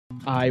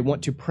I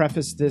want to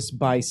preface this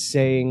by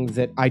saying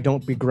that I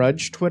don't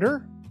begrudge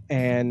Twitter,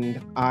 and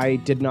I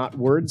did not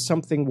word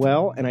something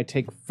well, and I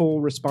take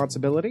full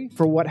responsibility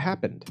for what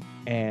happened.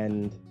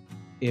 And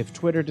if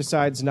Twitter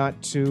decides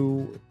not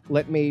to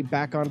let me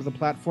back onto the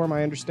platform,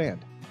 I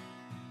understand.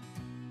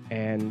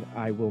 And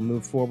I will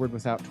move forward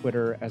without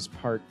Twitter as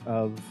part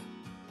of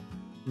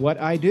what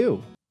I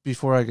do.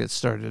 Before I get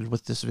started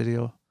with this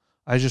video,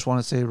 I just want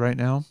to say right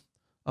now,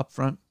 up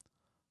front,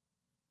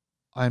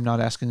 I'm not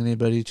asking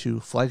anybody to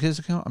flag his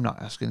account. I'm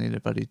not asking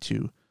anybody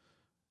to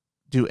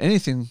do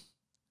anything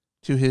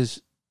to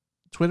his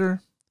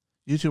Twitter,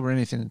 YouTube, or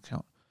anything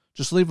account.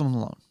 Just leave him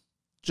alone.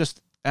 Just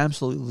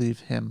absolutely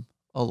leave him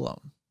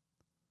alone.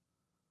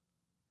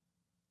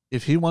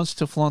 If he wants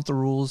to flaunt the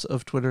rules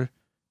of Twitter,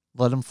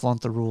 let him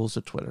flaunt the rules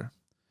of Twitter.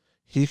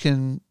 He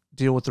can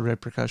deal with the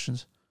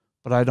repercussions,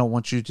 but I don't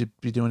want you to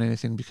be doing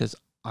anything because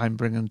I'm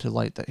bringing to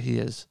light that he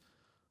is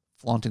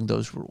flaunting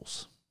those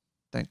rules.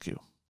 Thank you.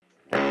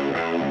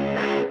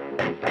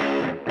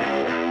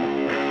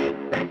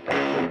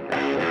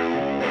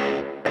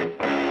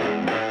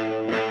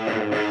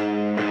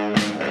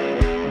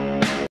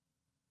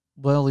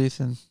 Well,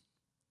 Ethan,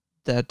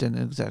 that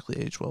didn't exactly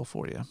age well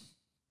for you.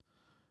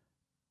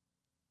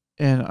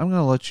 And I'm going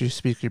to let you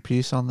speak your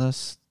piece on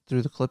this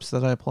through the clips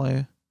that I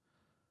play.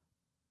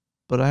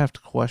 But I have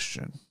to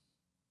question,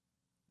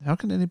 how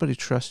can anybody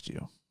trust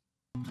you?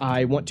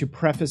 I want to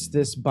preface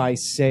this by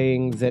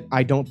saying that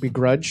I don't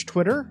begrudge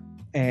Twitter,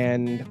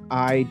 and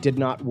I did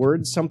not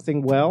word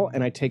something well,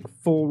 and I take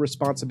full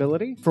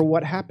responsibility for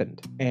what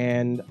happened.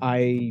 And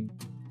I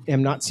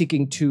am not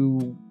seeking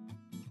to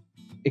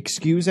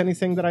excuse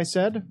anything that I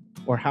said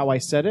or how I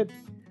said it.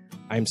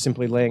 I'm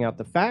simply laying out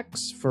the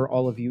facts for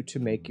all of you to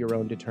make your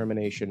own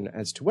determination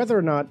as to whether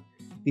or not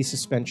the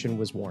suspension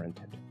was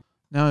warranted.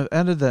 Now, I've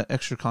added that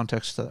extra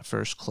context to that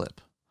first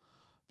clip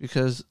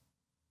because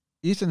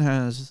Ethan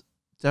has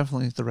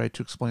definitely the right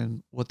to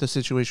explain what the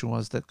situation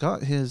was that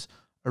got his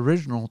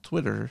original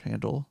Twitter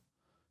handle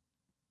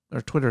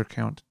or Twitter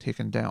account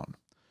taken down.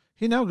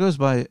 He now goes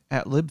by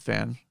 @Lib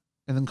Fan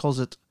and then calls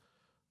it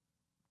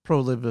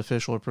pro-lib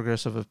official or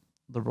progressive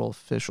liberal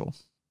official,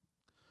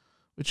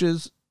 which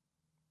is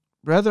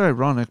rather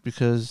ironic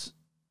because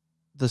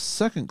the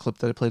second clip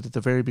that I played at the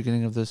very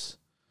beginning of this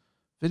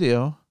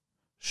video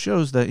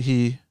shows that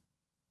he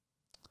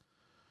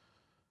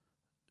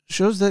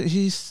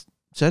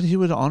said he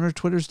would honor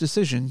Twitter's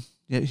decision,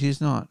 yet he's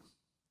not.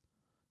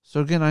 So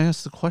again, I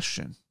ask the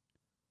question,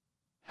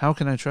 how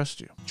can I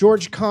trust you?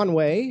 George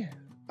Conway,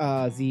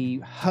 the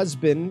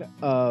husband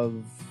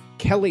of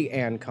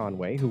Kellyanne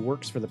Conway, who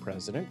works for the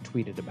president,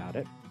 tweeted about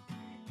it.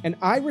 And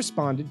I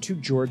responded to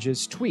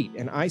George's tweet,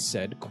 and I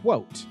said,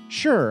 quote,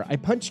 "Sure, I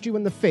punched you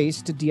in the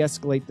face to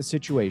de-escalate the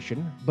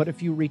situation, but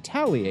if you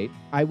retaliate,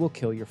 I will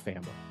kill your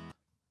family."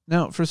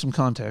 Now, for some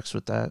context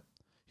with that,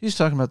 he's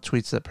talking about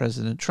tweets that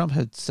President Trump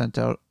had sent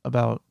out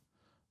about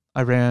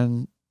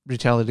Iran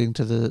retaliating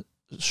to the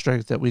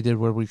strike that we did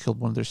where we killed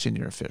one of their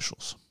senior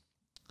officials.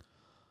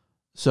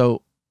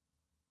 So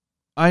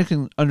I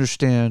can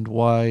understand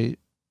why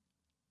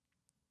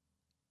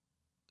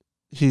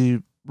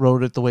he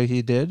wrote it the way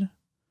he did,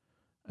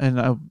 and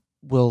I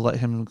will let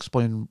him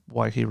explain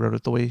why he wrote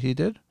it the way he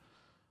did.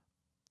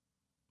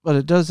 But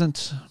it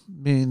doesn't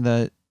mean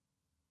that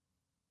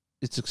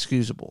it's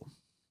excusable,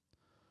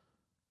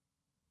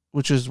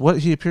 which is what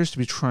he appears to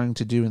be trying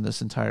to do in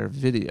this entire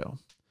video.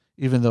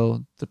 Even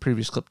though the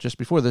previous clip just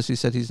before this, he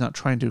said he's not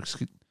trying to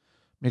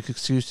make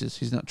excuses.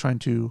 He's not trying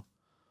to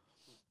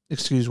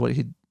excuse what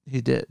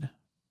he did.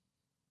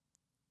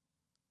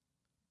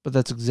 But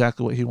that's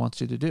exactly what he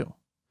wants you to do.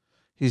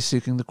 He's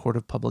seeking the court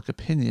of public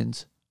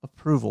opinion's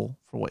approval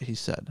for what he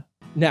said.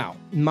 Now,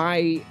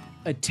 my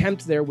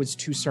attempt there was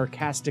to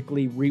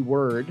sarcastically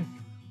reword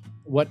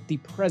what the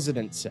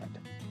president said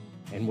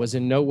and was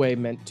in no way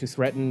meant to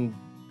threaten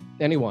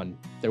anyone.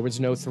 There was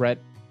no threat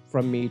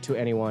from me to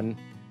anyone.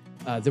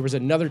 There was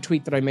another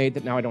tweet that I made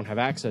that now I don't have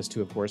access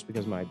to, of course,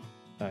 because my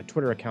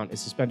Twitter account is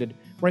suspended,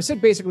 where I said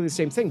basically the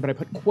same thing, but I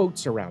put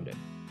quotes around it.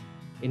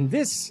 In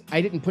this, I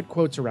didn't put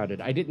quotes around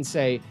it. I didn't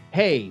say,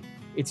 hey,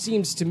 it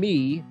seems to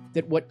me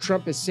that what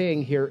Trump is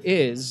saying here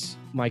is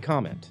my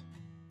comment.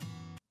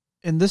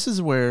 And this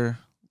is where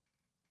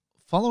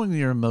following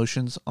your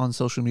emotions on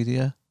social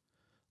media,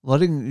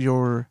 letting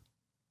your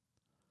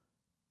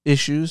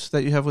issues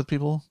that you have with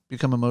people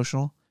become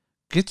emotional,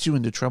 gets you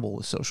into trouble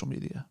with social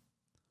media.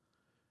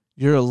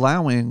 You're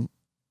allowing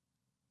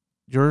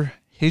your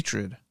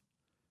hatred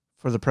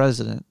for the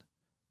president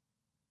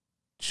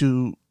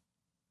to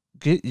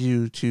get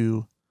you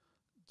to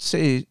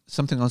say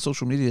something on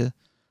social media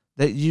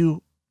that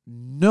you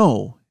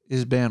know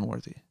is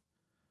ban-worthy.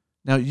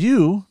 Now,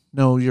 you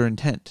know your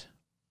intent.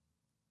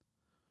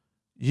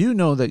 You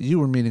know that you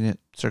were meaning it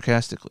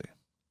sarcastically.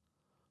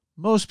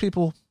 Most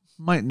people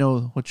might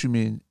know what you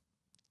mean,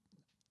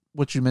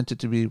 what you meant it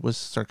to be was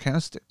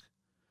sarcastic.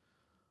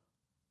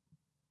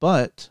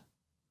 But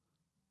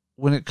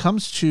when it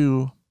comes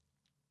to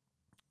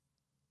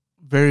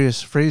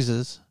various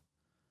phrases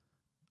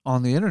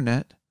on the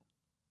internet,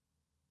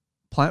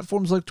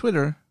 platforms like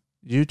Twitter,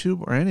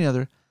 YouTube, or any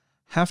other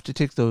have to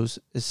take those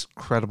as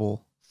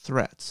credible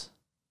threats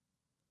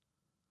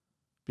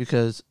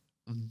because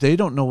they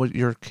don't know what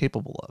you're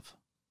capable of.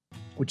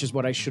 Which is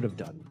what I should have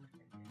done.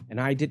 And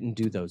I didn't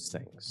do those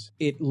things.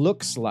 It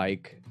looks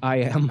like I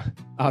am,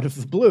 out of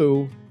the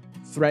blue,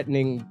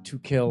 threatening to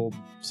kill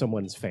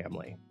someone's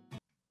family.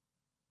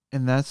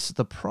 And that's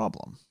the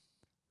problem,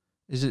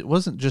 is it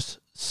wasn't just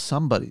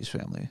somebody's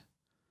family.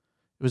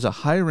 It was a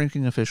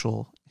high-ranking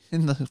official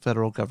in the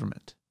federal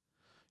government.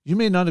 You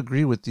may not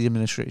agree with the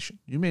administration.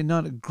 You may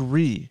not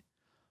agree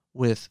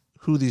with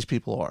who these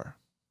people are.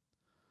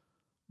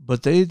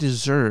 But they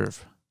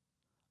deserve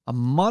a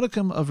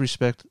modicum of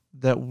respect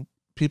that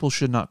people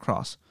should not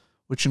cross,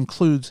 which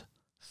includes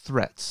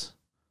threats,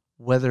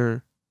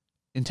 whether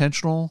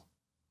intentional,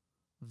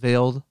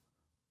 veiled,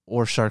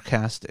 or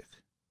sarcastic.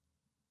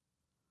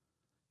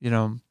 You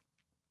know,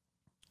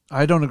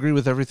 I don't agree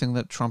with everything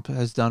that Trump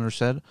has done or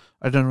said.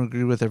 I don't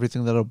agree with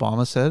everything that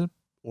Obama said,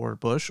 or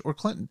Bush, or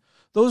Clinton.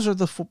 Those are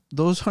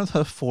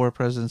the four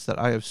presidents that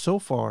I have so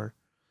far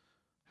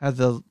had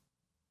the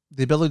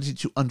ability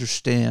to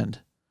understand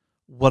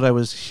what I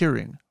was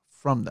hearing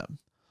from them.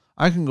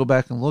 I can go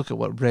back and look at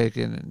what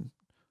Reagan and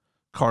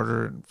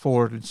Carter and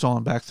Ford and so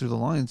on back through the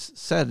lines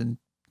said and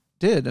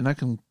did, and I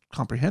can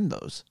comprehend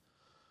those.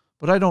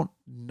 But I don't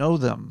know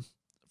them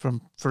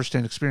from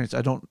firsthand experience.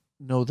 I don't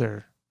know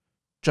their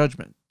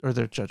judgment,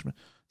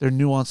 their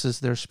nuances,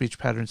 their speech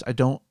patterns. I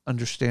don't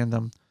understand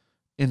them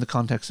in the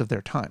context of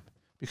their time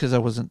because I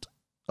wasn't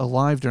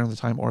alive during the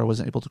time, or I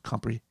wasn't able to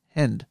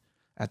comprehend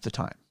at the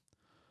time.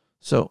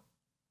 So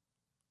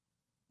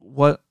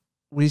what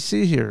we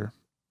see here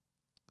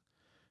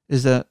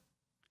is that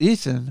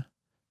Ethan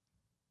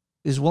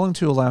is willing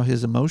to allow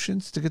his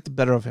emotions to get the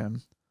better of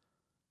him,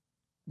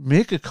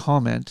 make a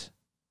comment,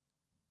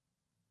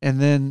 and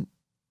then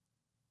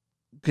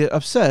get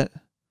upset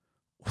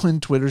when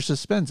Twitter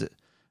suspends it.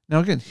 Now,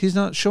 again, he's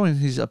not showing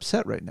he's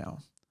upset right now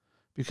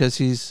because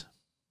he's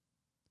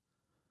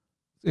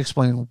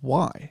explaining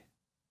why.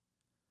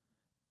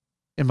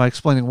 And by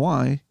explaining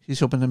why, he's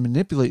hoping to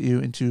manipulate you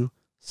into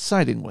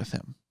siding with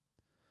him.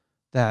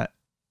 That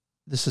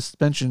the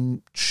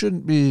suspension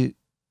shouldn't be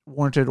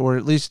warranted, or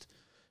at least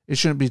it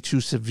shouldn't be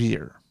too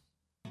severe.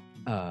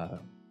 I'm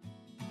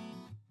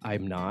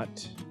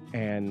not,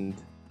 and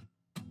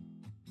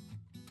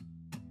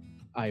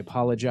I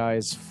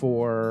apologize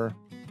for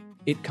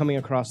it coming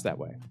across that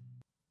way.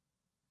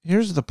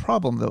 Here's the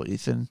problem, though,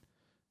 Ethan,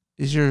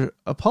 is your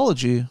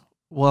apology,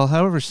 well,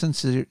 however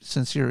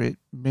sincere it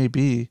may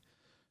be,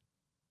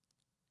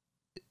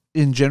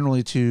 in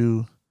generally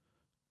to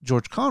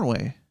George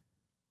Conway,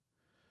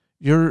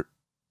 your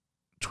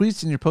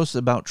tweets and your posts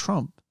about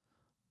Trump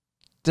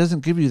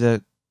doesn't give you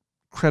that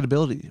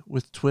credibility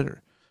with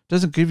Twitter.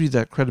 Doesn't give you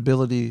that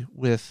credibility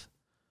with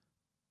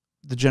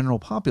the general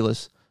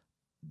populace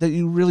that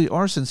you really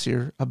are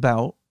sincere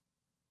about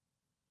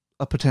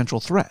a potential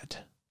threat.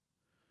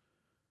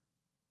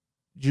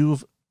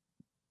 You've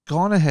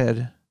gone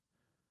ahead,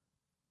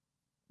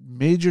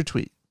 made your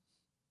tweet,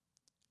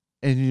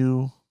 and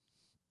you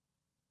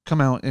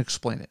come out and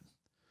explain it.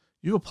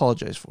 You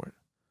apologize for it.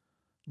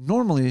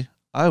 Normally,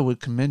 I would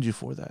commend you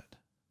for that.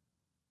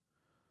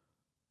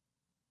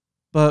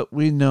 But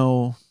we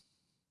know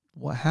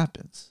what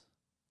happens.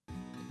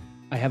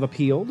 I have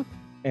appealed,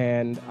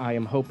 and I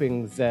am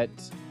hoping that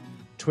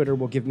Twitter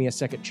will give me a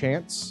second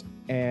chance.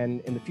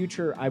 And in the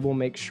future, I will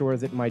make sure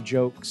that my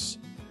jokes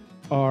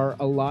are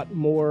a lot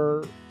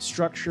more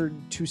structured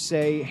to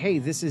say, hey,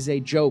 this is a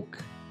joke.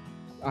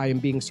 I am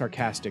being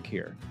sarcastic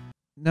here.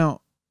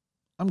 Now,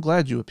 I'm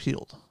glad you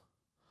appealed.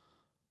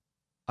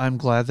 I'm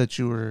glad that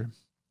you were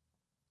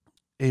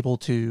able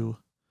to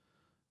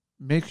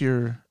make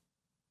your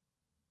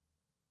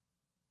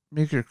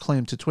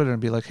claim to Twitter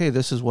and be like, hey,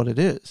 this is what it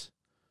is.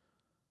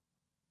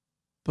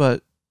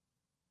 But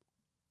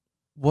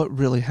what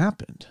really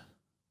happened?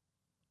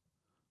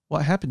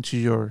 What happened to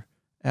your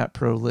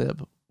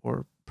 @ProLib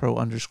or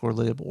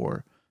 @Pro_Lib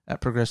or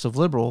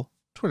 @ProgressiveLiberal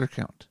Twitter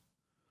account?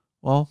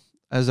 Well,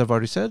 as I've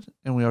already said,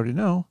 and we already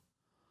know,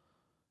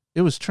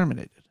 it was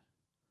terminated.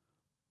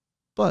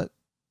 But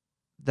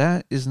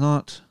that is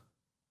not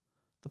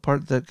the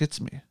part that gets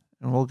me,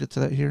 and we'll get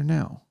to that here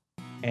now.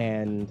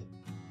 And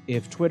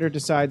if Twitter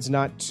decides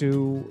not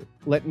to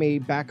let me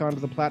back onto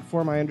the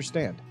platform, I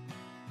understand.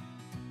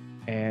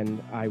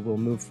 And I will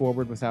move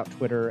forward without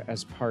Twitter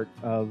as part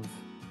of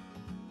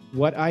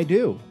what I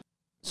do.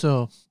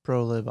 So,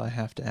 ProLib, I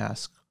have to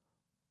ask,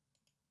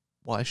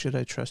 why should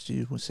I trust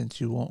you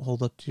since you won't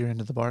hold up to your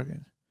end of the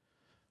bargain?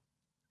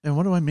 And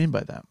what do I mean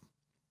by that?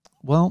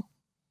 Well,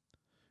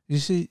 you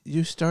see,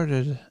 you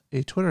started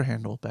a Twitter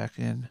handle back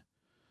in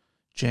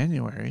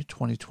January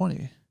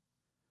 2020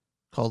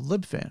 called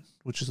Lib Fan,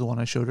 which is the one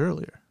I showed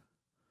earlier.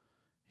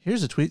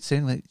 Here's a tweet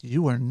saying that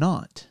you are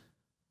not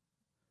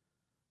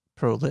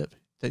pro-lib,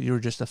 that you were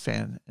just a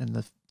fan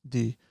in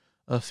the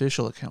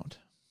official account.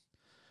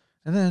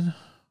 And then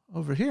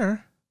over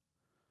here,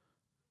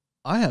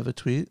 I have a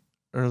tweet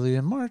early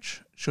in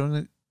March showing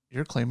that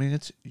you're claiming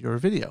it's your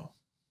video.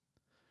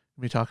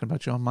 be talking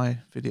about you on my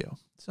video.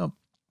 So,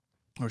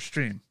 or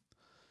stream.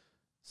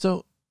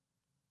 So,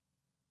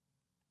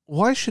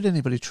 why should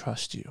anybody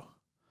trust you?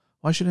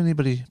 Why should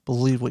anybody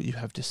believe what you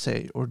have to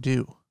say or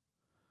do?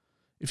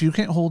 If you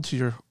can't hold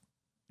to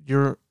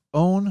your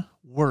own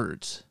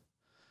words,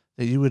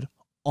 that you would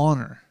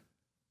honor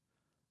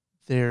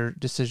their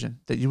decision,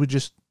 that you would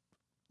just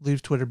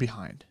leave Twitter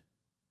behind.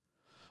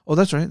 Oh,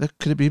 that's right. That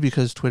could it be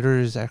because Twitter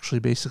is actually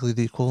basically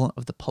the equivalent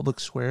of the public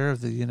square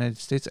of the United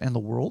States and the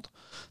world?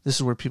 This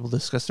is where people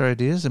discuss their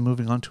ideas, and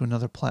moving on to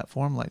another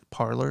platform like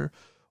Parler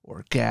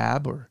or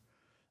Gab or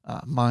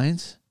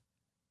Minds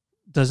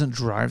doesn't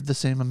drive the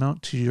same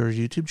amount to your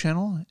YouTube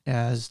channel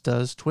as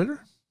does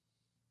Twitter.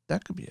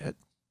 That could be it.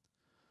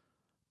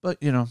 But,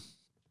 you know,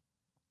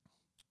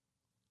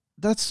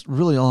 that's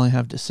really all I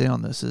have to say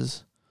on this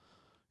is,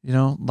 you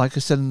know, like I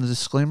said in the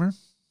disclaimer,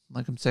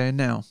 like I'm saying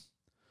now,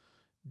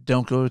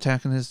 don't go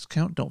attacking his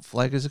account. Don't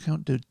flag his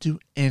account. Don't do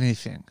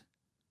anything.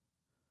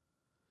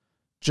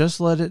 Just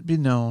let it be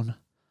known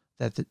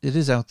that it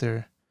is out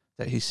there,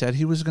 that he said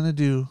he was going to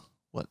do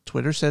what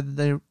Twitter said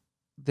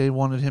they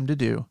wanted him to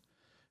do,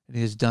 and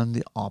he has done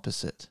the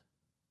opposite.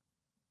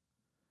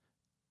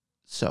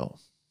 So,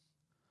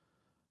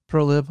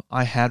 ProLib,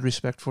 I had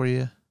respect for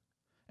you,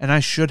 and I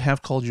should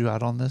have called you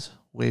out on this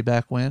way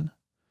back when,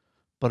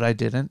 but I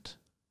didn't,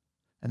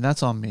 and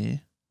that's on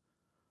me.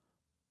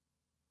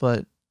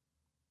 But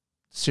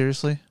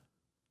seriously,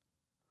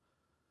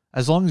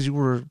 as long as you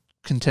were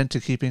content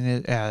to keeping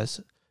it as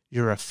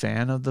you're a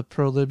fan of the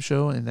ProLib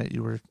show and that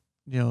you were,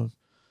 you know,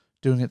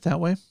 doing it that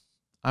way,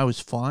 I was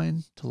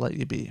fine to let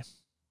you be.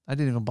 I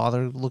didn't even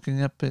bother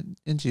looking up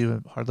into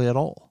you hardly at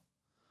all.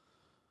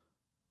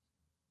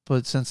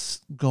 But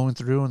since going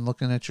through and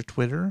looking at your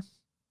Twitter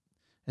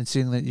and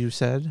seeing that you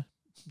said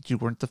you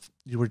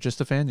were just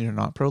a fan, you're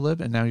not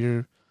ProLib, and now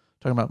you're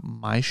talking about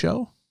my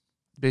show,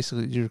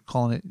 basically you're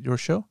calling it your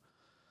show,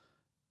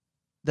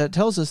 that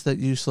tells us that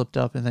you slipped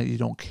up and that you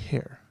don't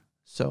care.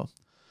 So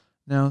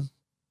now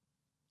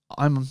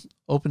I'm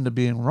open to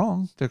being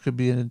wrong. There could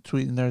be a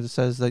tweet in there that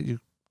says that you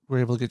were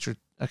able to get your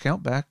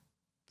account back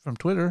from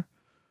Twitter,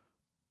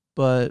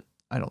 but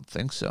I don't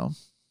think so.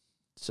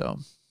 So,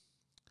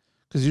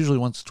 because usually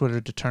once Twitter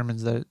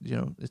determines that, you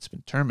know, it's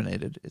been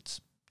terminated, it's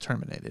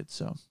terminated.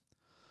 So,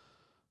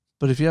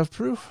 but if you have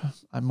proof,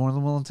 I'm more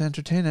than willing to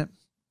entertain it.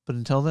 But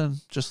until then,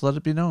 just let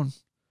it be known,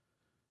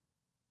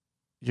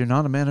 you're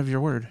not a man of your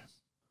word.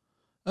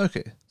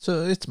 Okay,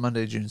 so it's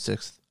Monday, June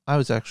 6th. I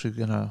was actually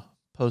going to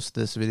post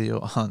this video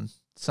on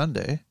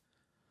Sunday,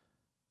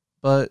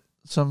 but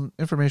some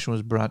information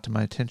was brought to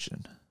my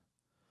attention,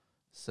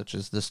 such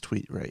as this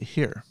tweet right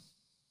here,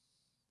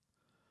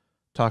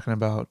 talking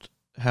about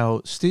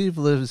how Steve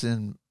lets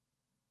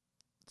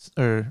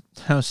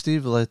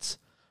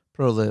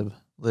ProLib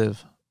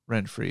live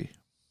rent-free.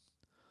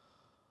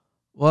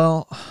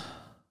 Well,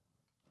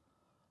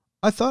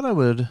 I thought I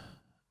would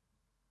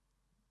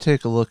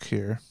take a look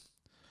here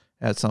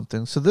at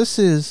something. So this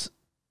is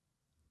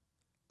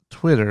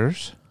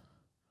Twitter's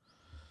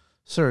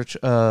search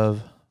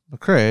of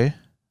McCrae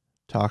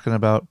talking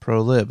about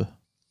ProLib.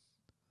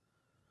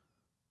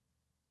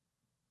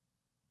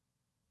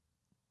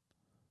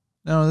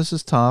 Now this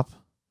is top.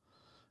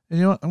 And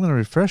you know what? I'm going to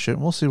refresh it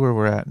and we'll see where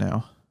we're at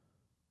now.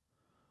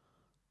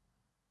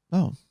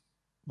 Oh,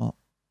 well,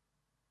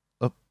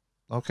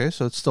 okay,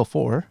 so it's still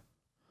 4.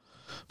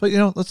 But, you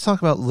know, let's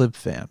talk about Lib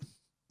Fan.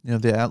 You know,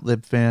 the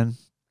 @Lib Fan.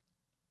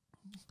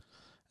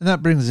 And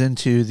that brings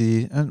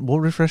into and we'll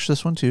refresh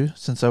this one too,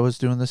 since I was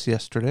doing this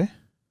yesterday.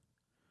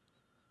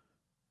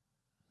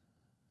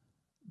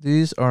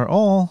 These are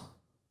all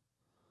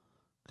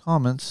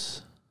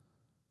comments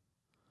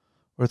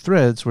or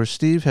threads where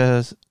Steve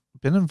has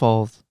been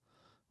involved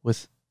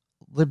with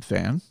Lib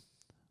Fan,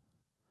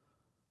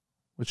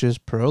 which is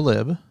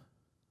ProLib,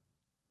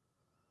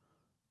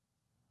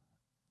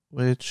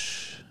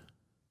 which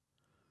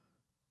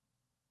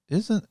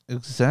isn't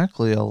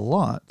exactly a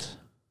lot.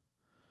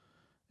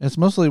 It's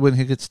mostly when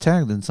he gets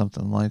tagged in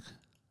something like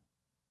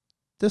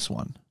this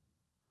one.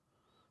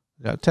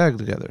 We got tagged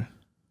together.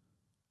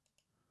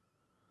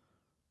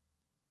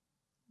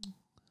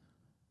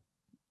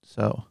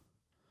 So,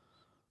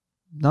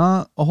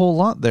 not a whole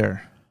lot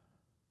there.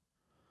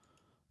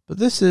 But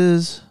this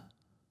is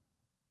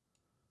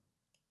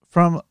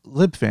from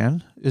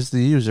LibFan, is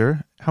the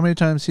user. How many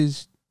times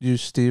he's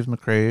used Steve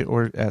McCrae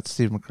or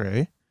 @Steve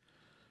McCrae?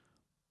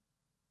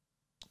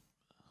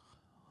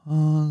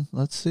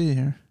 Let's see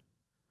here.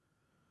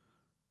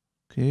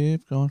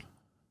 Keep going.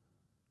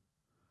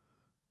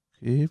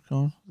 Keep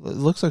going. It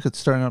looks like it's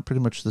starting out pretty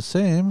much the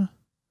same.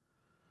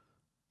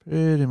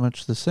 Pretty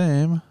much the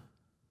same.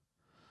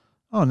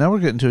 Oh, now we're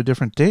getting to a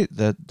different date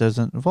that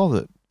doesn't involve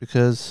it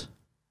because,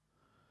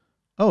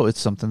 oh, it's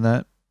something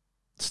that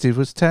Steve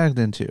was tagged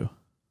into.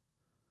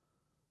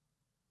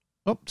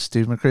 Oh,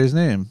 Steve McCrae's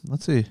name.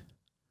 Let's see.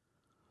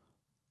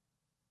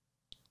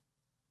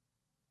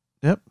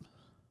 Yep.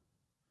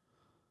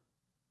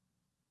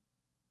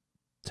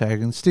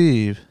 Tagging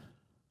Steve.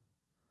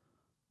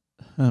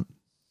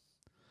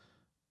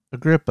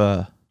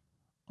 Agrippa.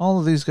 All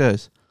of these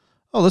guys.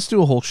 Oh, let's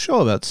do a whole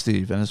show about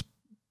Steve and his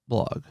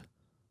blog.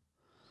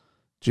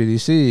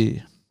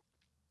 GDC.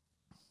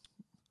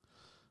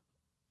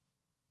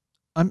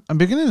 I'm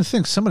beginning to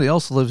think somebody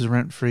else lives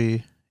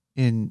rent-free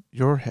in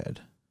your head,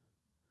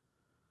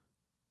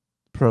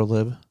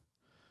 ProLib,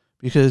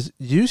 because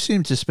you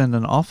seem to spend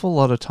an awful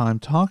lot of time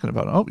talking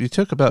about it. Oh, you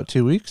took about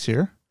 2 weeks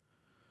here.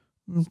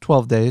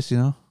 12 days,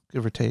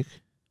 give or take.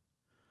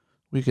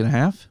 Week and a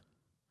half.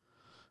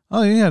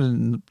 Oh, you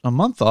had a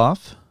month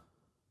off.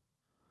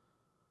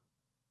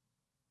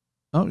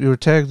 Oh, you were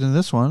tagged in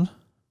this one.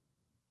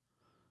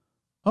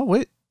 Oh,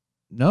 wait.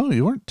 No,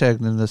 you weren't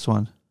tagged in this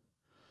one.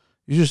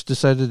 You just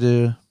decided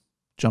to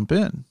jump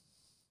in.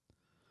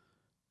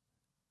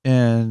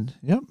 And,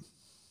 yep.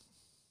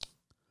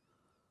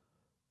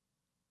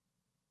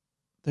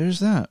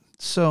 There's that.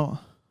 So,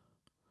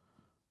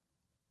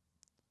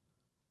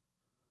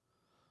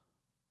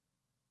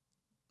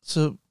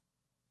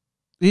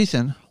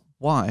 Ethan,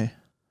 why?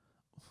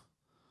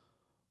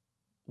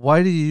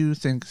 Why do you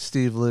think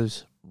Steve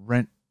lives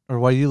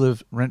why you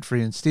live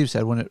rent-free in Steve's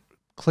head when it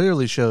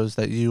clearly shows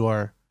that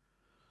you're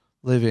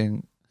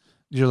letting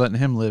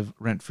him live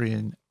rent-free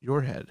in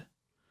your head?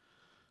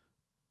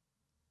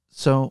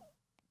 So,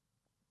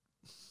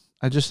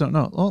 I just don't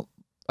know. Well,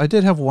 I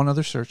did have one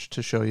other search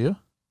to show you.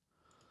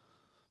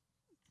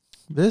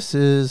 This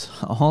is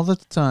all the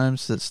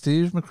times that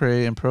Steve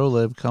McRae and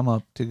ProLib come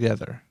up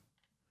together.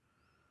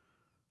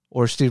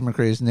 Or Steve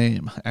McRae's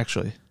name,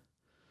 actually.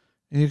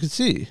 And you can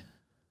see.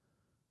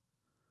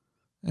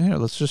 And here,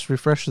 let's just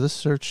refresh this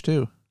search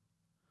too.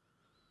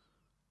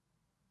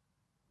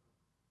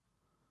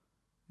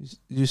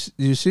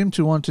 You seem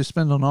to want to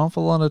spend an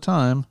awful lot of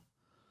time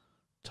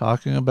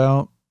talking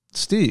about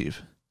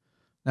Steve.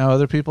 Now,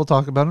 other people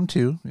talk about him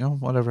too.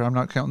 Whatever. I'm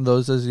not counting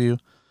those as you.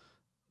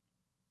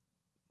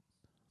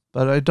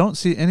 But I don't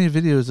see any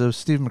videos of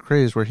Steve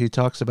McRae's where he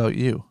talks about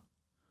you.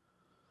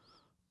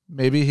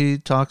 Maybe he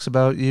talks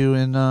about you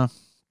in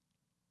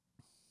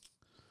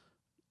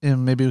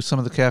maybe some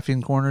of the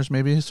caffeine corners,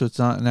 maybe, so it's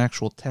not an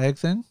actual tag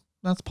thing.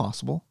 That's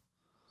possible.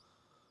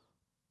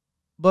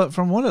 But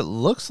from what it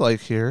looks like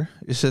here,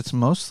 is it's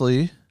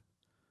mostly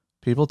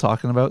people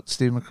talking about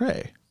Steve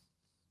McRae.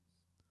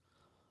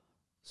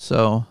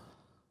 So,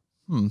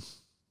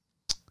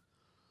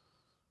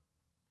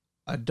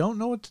 I don't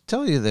know what to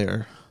tell you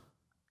there,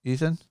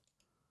 Ethan.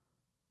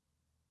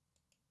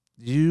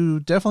 You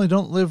definitely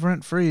don't live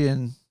rent-free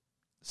in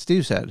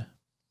Steve's head.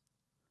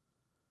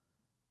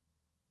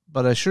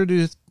 But I sure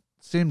do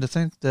seem to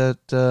think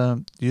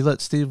that you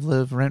let Steve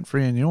live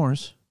rent-free in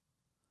yours.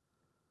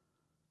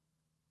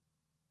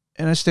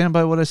 And I stand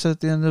by what I said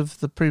at the end of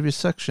the previous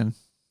section.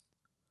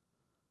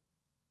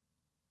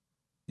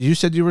 You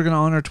said you were going to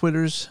honor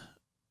Twitter's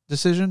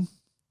decision,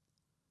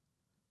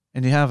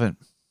 and you haven't.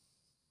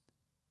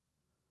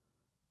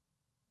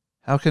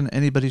 How can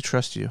anybody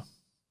trust you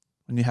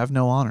when you have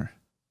no honor?